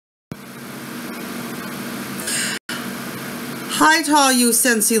Hi to all you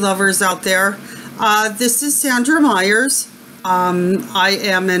Scentsy lovers out there. This is Sandra Myers. I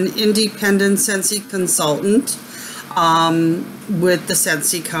am an independent Scentsy consultant with the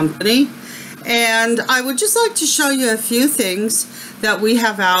Scentsy company. And I would just like to show you a few things that we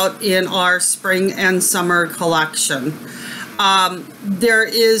have out in our spring and summer collection. There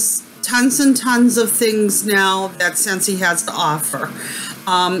is tons and tons of things now that Scentsy has to offer.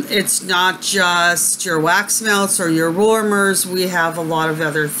 It's not just your wax melts or your warmers. We have a lot of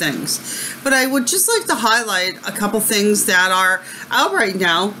other things. But I would just like to highlight a couple things that are out right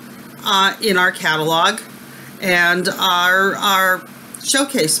now in our catalog and our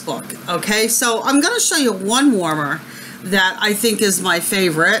showcase book. Okay, so I'm going to show you one warmer that I think is my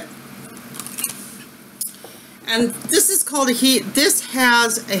favorite. And this is called a heat. This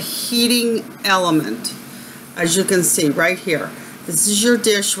has a heating element, as you can see right here. This is your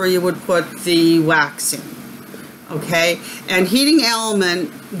dish where you would put the wax in, okay? And heating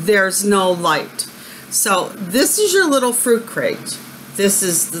element, there's no light. So this is your little fruit crate. This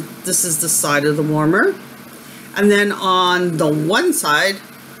is the side of the warmer. And then on the one side,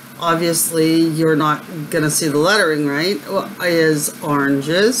 obviously you're not gonna see the lettering, right? Is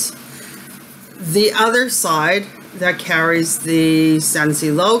oranges. The other side that carries the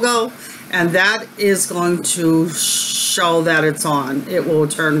Scentsy logo, and that is going to show that it's on. It will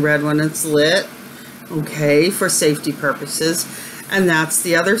turn red when it's lit, okay, for safety purposes. And that's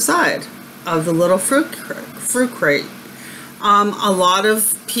the other side of the little fruit crate. A lot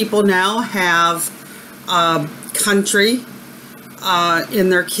of people now have country in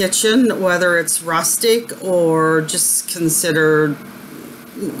their kitchen, whether it's rustic or just considered,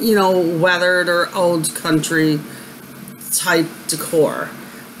 you know, weathered or old country type decor,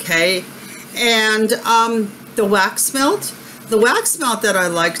 okay? And the wax melt that I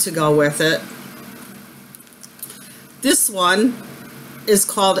like to go with it, this one is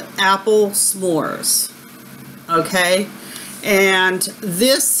called Apple S'mores, okay? And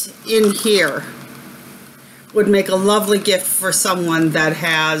this in here would make a lovely gift for someone that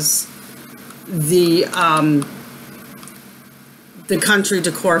has the country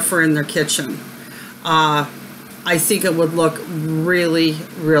decor for in their kitchen. I think it would look really,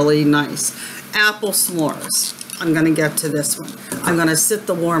 really nice. Apple S'mores. I'm going to get to this one. I'm going to sit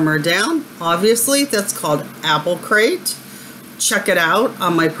the warmer down. Obviously, that's called Apple Crate. Check it out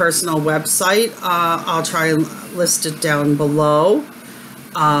on my personal website. I'll try and list it down below.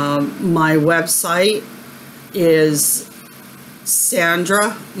 My website is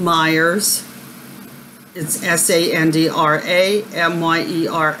Sandra Myers. It's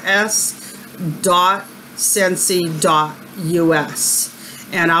Sandramyers.Scentsy.us.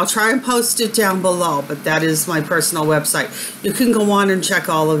 And I'll try and post it down below, but that is my personal website. You can go on and check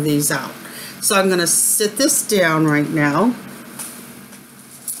all of these out. So I'm going to sit this down right now.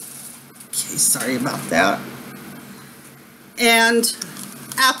 Okay, sorry about that. And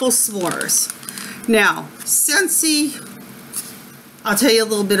Apple S'mores. Now, Scentsy, I'll tell you a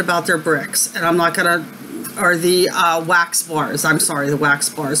little bit about their bricks, and I'm not going to, or the wax bars. I'm sorry, the wax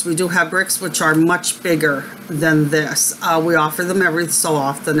bars. We do have bricks which are much bigger than this. We offer them every so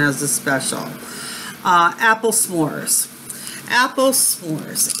often as a special. Apple S'mores. Apple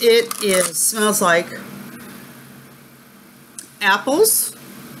S'mores. It smells like apples,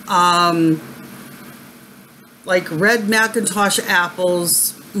 like red Macintosh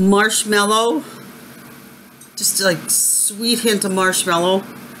apples, marshmallow, just like sweet hint of marshmallow.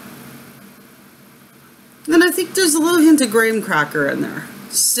 And I think there's a little hint of graham cracker in there.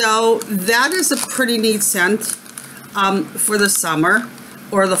 So that is a pretty neat scent for the summer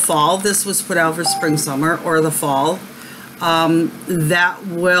or the fall. This was put out for spring, summer, or the fall. That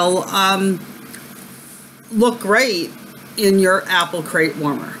will look great in your apple crate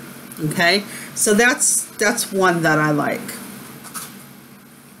warmer. Okay, so that's one that I like.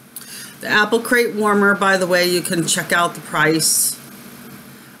 The apple crate warmer, by the way, you can check out the price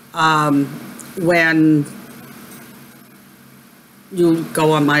when you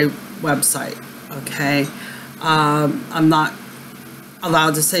go on my website, okay? I'm not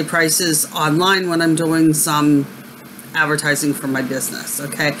allowed to say prices online when I'm doing some advertising for my business,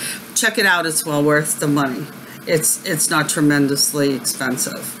 okay? Check it out, it's well worth the money. It's not tremendously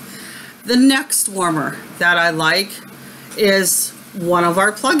expensive. The next warmer that I like is one of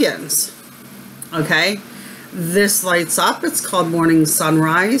our plugins, okay? This lights up, it's called Morning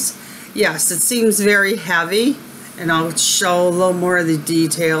Sunrise. Yes, it seems very heavy, and I'll show a little more of the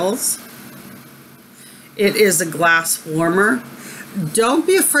details. It is a glass warmer. Don't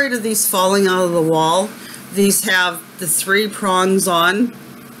be afraid of these falling out of the wall. These have the 3 prongs on.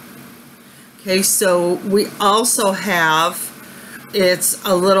 Okay, so we also have it's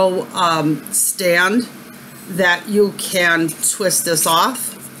a little stand that you can twist this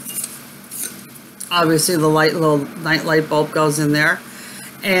off. Obviously the little night light bulb goes in there,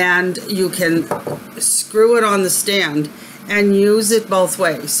 and you can screw it on the stand and use it both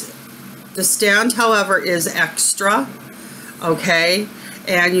ways. The stand, however, is extra, okay,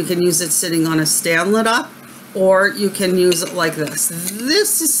 and you can use it sitting on a stand lit up, or you can use it like this.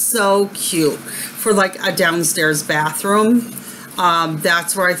 This is so cute for like a downstairs bathroom.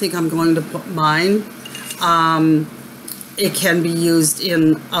 That's where I think I'm going to put mine. It can be used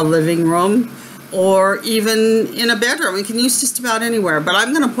in a living room or even in a bedroom. You can use just about anywhere, but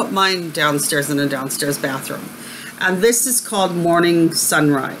I'm going to put mine downstairs in a downstairs bathroom. And this is called Morning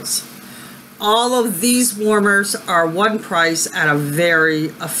Sunrise. All of these warmers are one price at a very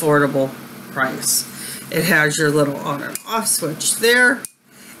affordable price. It has your little on and off switch there.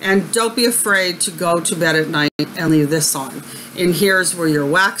 And don't be afraid to go to bed at night and leave this on. And here's where your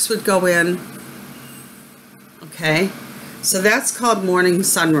wax would go in. Okay, so that's called Morning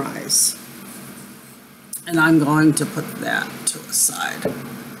Sunrise. And I'm going to put that to the side.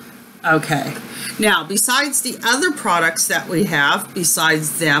 Okay, now besides the other products that we have,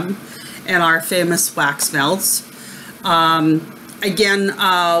 besides them and our famous wax melts, again,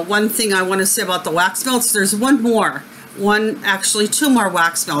 one thing I want to say about the wax melts, there's actually two more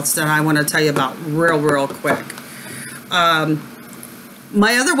wax melts that I want to tell you about real quick.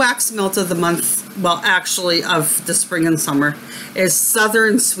 My other wax melt of the month, well actually of the spring and summer, is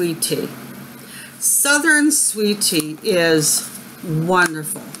Southern Sweet Tea. Southern Sweet Tea is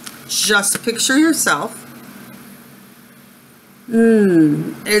wonderful. Just picture yourself.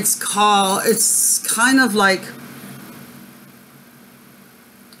 It's kind of like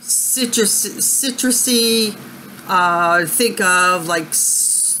citrusy. Think of like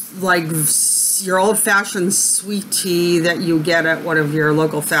your old-fashioned sweet tea that you get at one of your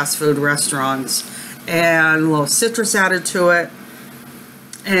local fast food restaurants, and a little citrus added to it.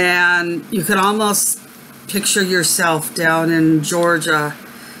 And you can almost picture yourself down in Georgia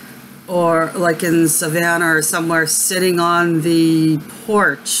or like in Savannah or somewhere, sitting on the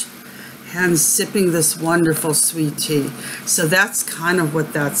porch and sipping this wonderful sweet tea. So that's kind of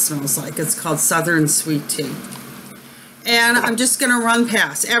what that smells like. It's called Southern Sweet Tea. And I'm just going to run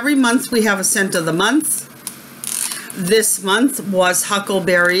past. Every month we have a scent of the month. This month was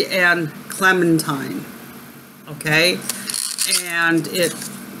Huckleberry and Clementine. Okay? And it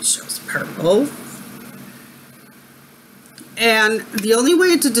shows purple. And the only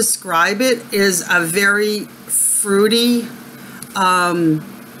way to describe it is a very fruity, not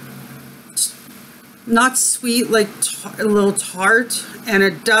sweet, like a little tart. And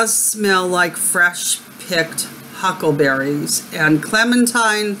it does smell like fresh picked huckleberries, and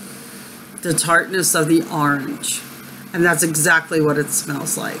clementine, the tartness of the orange. And that's exactly what it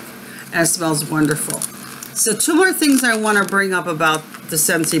smells like. And it smells wonderful. So two more things I want to bring up about the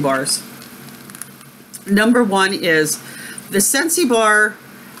Scentsy bars. Number one is the Scentsy bar.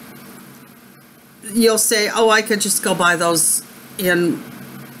 You'll say, oh, I could just go buy those in,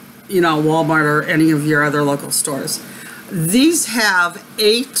 you know, Walmart or any of your other local stores. These have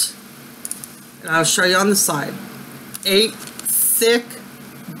 8, and I'll show you on the side, 8 thick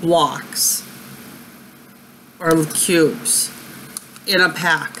blocks or cubes in a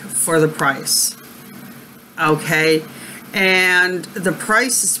pack for the price. Okay, and the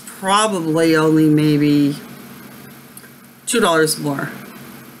price is probably only maybe $2 more.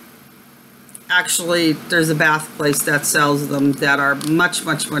 Actually, there's a bath place that sells them that are much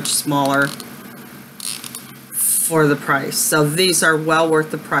smaller for the price. So these are well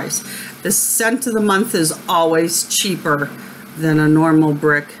worth the price. The scent of the month is always cheaper than a normal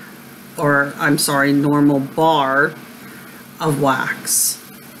brick, or I'm sorry, normal bar of wax.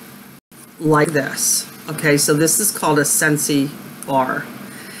 Like this. Okay, so this is called a Scentsy bar.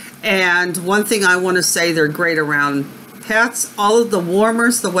 And one thing I want to say, they're great around pets. All of the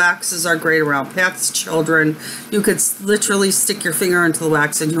warmers, the waxes are great around pets, children. You could literally stick your finger into the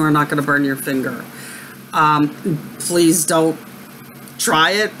wax and you are not going to burn your finger. Please don't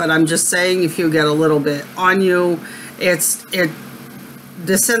try it, but I'm just saying, if you get a little bit on you, the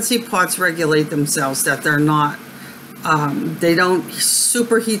Scentsy pots regulate themselves, that they're not, they don't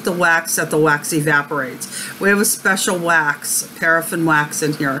superheat the wax, that the wax evaporates. We have a special wax, paraffin wax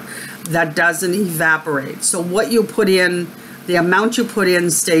in here, that doesn't evaporate. So what you put in, the amount you put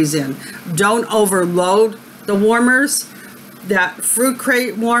in stays in. Don't overload the warmers. That fruit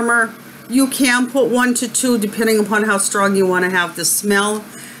crate warmer, you can put 1 to 2 depending upon how strong you want to have the smell.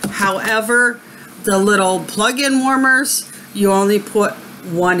 However, the little plug-in warmers, you only put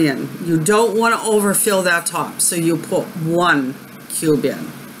 1 in. You don't want to overfill that top, so you put 1 cube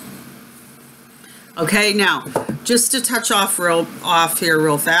in. Okay, now just to touch off here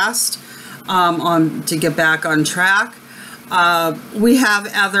real fast, to get back on track, we have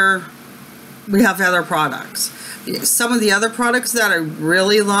other products. Some of the other products that I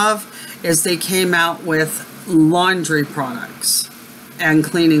really love is they came out with laundry products and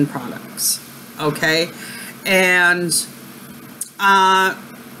cleaning products. Okay, and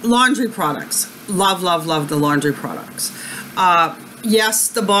laundry products. Love the laundry products. Yes,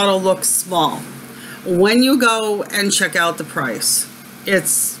 the bottle looks small. When you go and check out the price,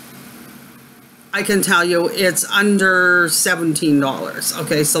 I can tell you it's under $17.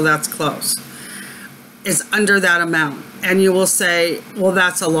 Okay, so that's close. It's under that amount. And you will say, well,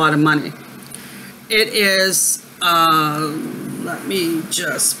 that's a lot of money. It is, let me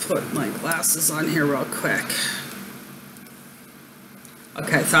just put my glasses on here real quick.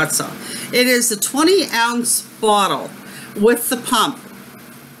 Okay, thought so. It is a 20-ounce bottle with the pump.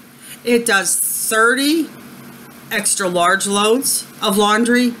 It does 30 extra large loads of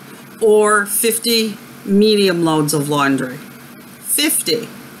laundry or 50 medium loads of laundry. 50.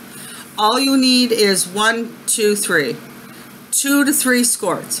 All you need is 2 to 3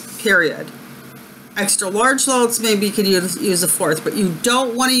 squirts, period. Extra large loads, maybe you could use a fourth, but you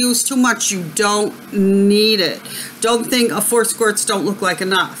don't want to use too much. You don't need it. Don't think 4 squirts don't look like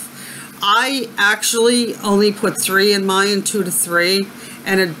enough. I actually only put 3 in mine, 2 to 3,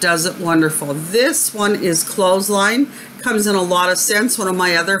 and it does it wonderful. This one is Clothesline. Comes in a lot of scents. One of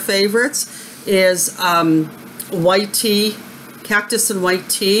my other favorites is white tea, cactus and white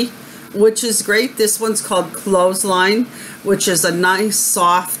tea, which is great. This one's called Clothesline, which is a nice,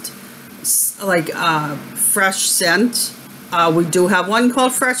 soft, like fresh scent. We do have one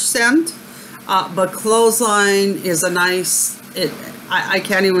called Fresh Scent, but Clothesline is a nice, I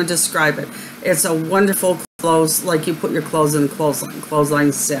can't even describe it. It's a wonderful clothes, like you put your clothes in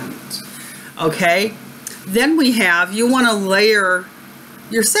clothesline scent. Okay, then we have, you want to layer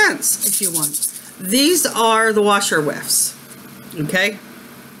your scents if you want. These are the washer whiffs. Okay,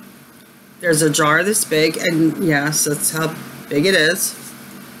 there's a jar this big, and yes, that's how big it is.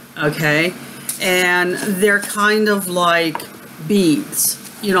 Okay, and they're kind of like beads,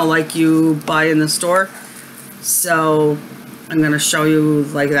 you know, like you buy in the store. So I'm going to show you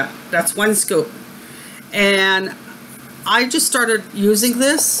like that. That's 1 scoop. And I just started using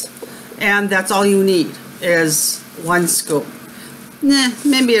this, and that's all you need is 1 scoop.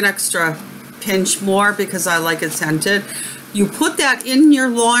 Maybe an extra pinch more because I like it scented. You put that in your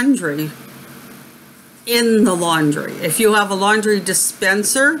laundry, in the laundry. If you have a laundry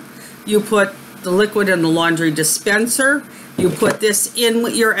dispenser, you put the liquid in the laundry dispenser. You put this in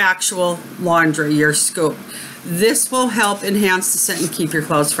with your actual laundry, your scoop. This will help enhance the scent and keep your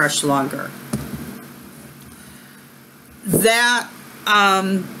clothes fresh longer. That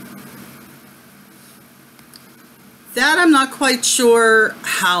I'm not quite sure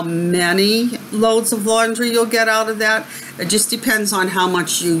how many loads of laundry you'll get out of that. It just depends on how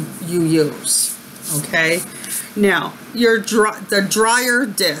much you use. Okay, now the dryer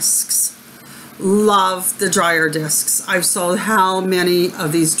discs. Love the dryer discs. I've sold how many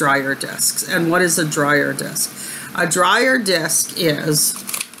of these dryer discs? And what is a dryer disc? A dryer disc is,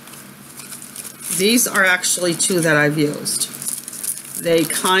 these are actually 2 that I've used. They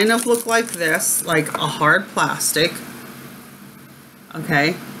kind of look like this, like a hard plastic.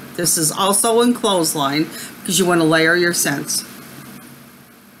 Okay, this is also in Clothesline because you want to layer your scents.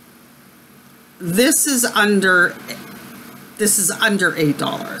 This is under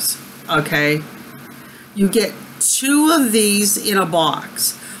 $8. Okay, you get 2 of these in a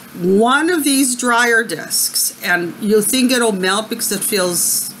box. 1 of these dryer discs, and you'll think it'll melt because it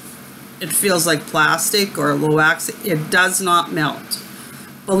feels like plastic or low wax. It does not melt.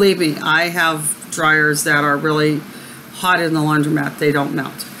 Believe me, I have dryers that are really hot in the laundromat. They don't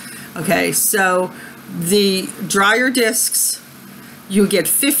melt. Okay, so the dryer discs, you get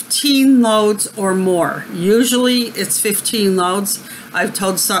 15 loads or more. Usually it's 15 loads. I've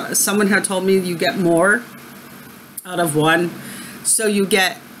told someone had told me you get more out of 1. So you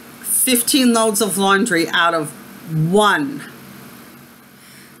get 15 loads of laundry out of 1.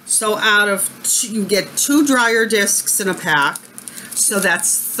 So you get 2 dryer discs in a pack. So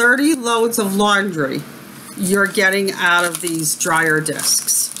that's 30 loads of laundry you're getting out of these dryer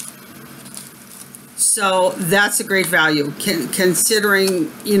discs. So that's a great value considering,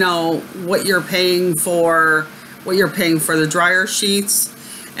 you know, what you're paying for the dryer sheets.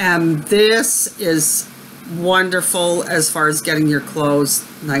 And this is wonderful as far as getting your clothes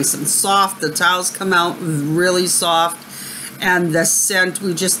nice and soft. The towels come out really soft, and the scent,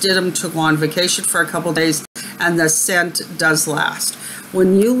 we just did them, took on vacation for a couple days, and the scent does last.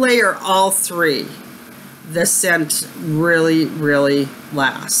 When you layer all three, the scent really, really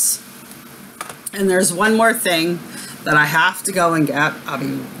lasts. And there's one more thing that I have to go and get. I'll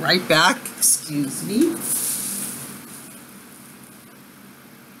be right back. Excuse me.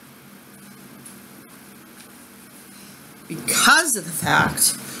 Because of the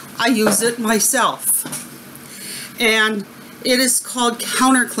fact I use it myself. And it is called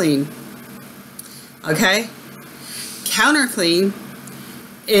Counter Clean. Okay? Counter Clean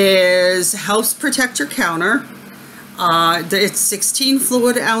helps protect your counter. It's 16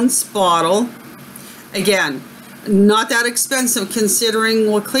 fluid ounce bottle. Again, not that expensive considering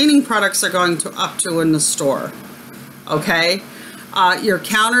what cleaning products are going up to in the store. Okay? Your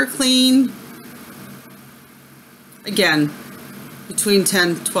Counter Clean, again, between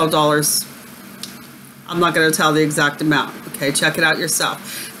 $10 to $12. I'm not going to tell the exact amount. Okay, check it out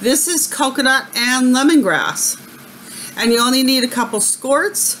yourself. This is coconut and lemongrass. And you only need a couple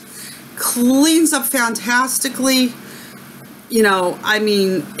squirts. Cleans up fantastically. You know, I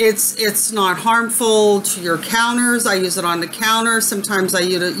mean, it's not harmful to your counters. I use it on the counter. Sometimes I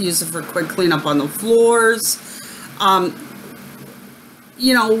use it for quick cleanup on the floors.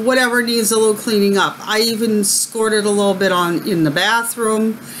 You know, whatever needs a little cleaning up. I even squirt it a little bit in the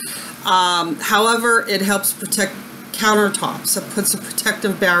bathroom. However, it helps protect countertops. It puts a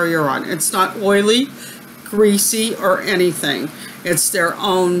protective barrier on. It's not oily, greasy, or anything. It's their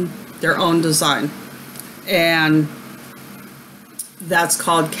own design. And that's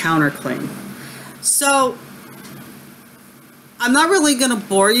called Counter Clean. So I'm not really going to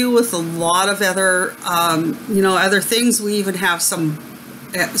bore you with a lot of other, you know, other things. We even have some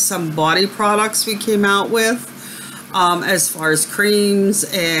body products we came out with, as far as creams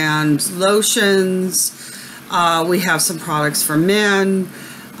and lotions. We have some products for men.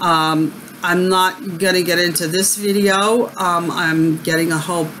 I'm not going to get into this video. I'm getting a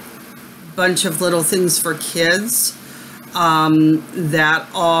whole bunch of little things for kids. That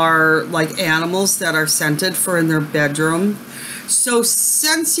are like animals that are scented for in their bedroom. So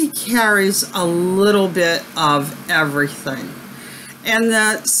Scentsy carries a little bit of everything. And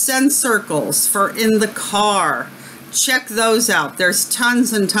the scent circles for in the car, check those out. There's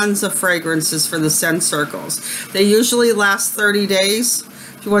tons and tons of fragrances for the scent circles. They usually last 30 days.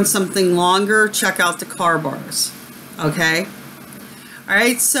 If you want something longer, check out the car bars. Okay? All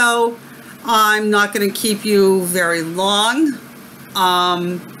right, so I'm not going to keep you very long.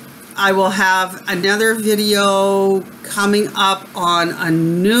 I will have another video coming up on a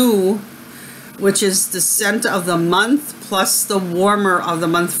new, which is the scent of the month plus the warmer of the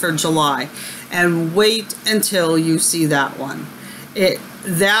month for July. And wait until you see that one.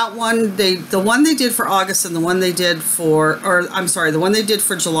 The one they did for August and the one they did for, the one they did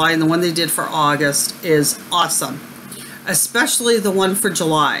for July and the one they did for August is awesome. Especially the one for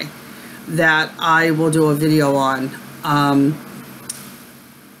July that I will do a video on.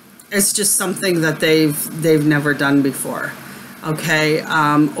 It's just something that they've never done before. Okay,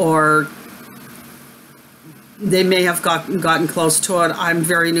 or they may have gotten close to it. I'm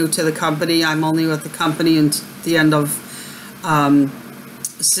very new to the company. I'm only with the company since the end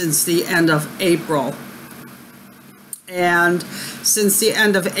of April. And since the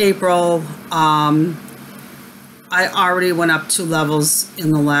end of April, I already went up 2 levels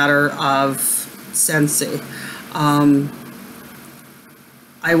in the ladder of Scentsy.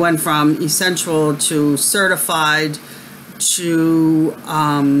 I went from essential to certified to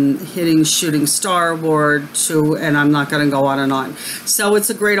hitting shooting star award to, and I'm not going to go on and on. So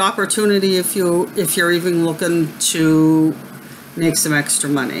it's a great opportunity if you're even looking to make some extra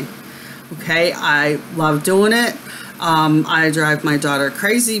money. Okay, I love doing it. I drive my daughter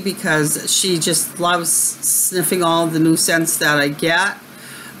crazy because she just loves sniffing all the new scents that I get.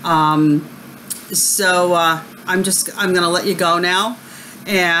 I'm gonna let you go now,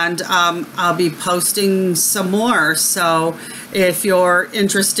 and I'll be posting some more. So if you're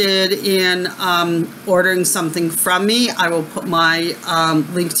interested in ordering something from me, I will put my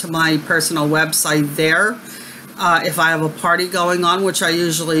link to my personal website there. If I have a party going on, which I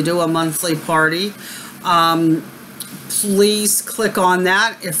usually do, a monthly party, please click on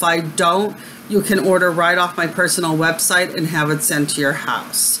that. If I don't, you can order right off my personal website and have it sent to your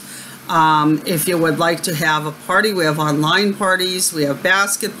house. If you would like to have a party, we have online parties, we have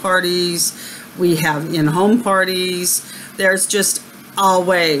basket parties, we have in-home parties. There's just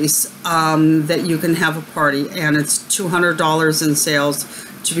always that you can have a party, and it's $200 in sales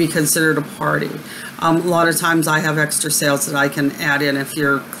to be considered a party. A lot of times I have extra sales that I can add in if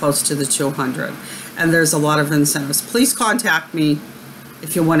you're close to the 200. And there's a lot of incentives. Please contact me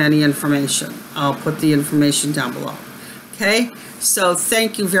if you want any information. I'll put the information down below. Okay, so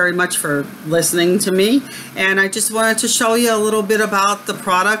thank you very much for listening to me, and I just wanted to show you a little bit about the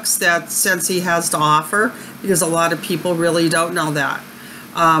products that Scentsy has to offer, because a lot of people really don't know that.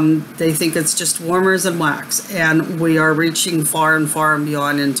 They think it's just warmers and wax, and we are reaching far and far and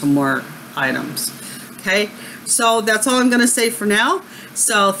beyond into more items. Okay, so that's all I'm going to say for now.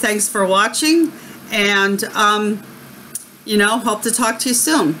 So thanks for watching, and you know, hope to talk to you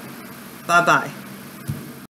soon. Bye-bye.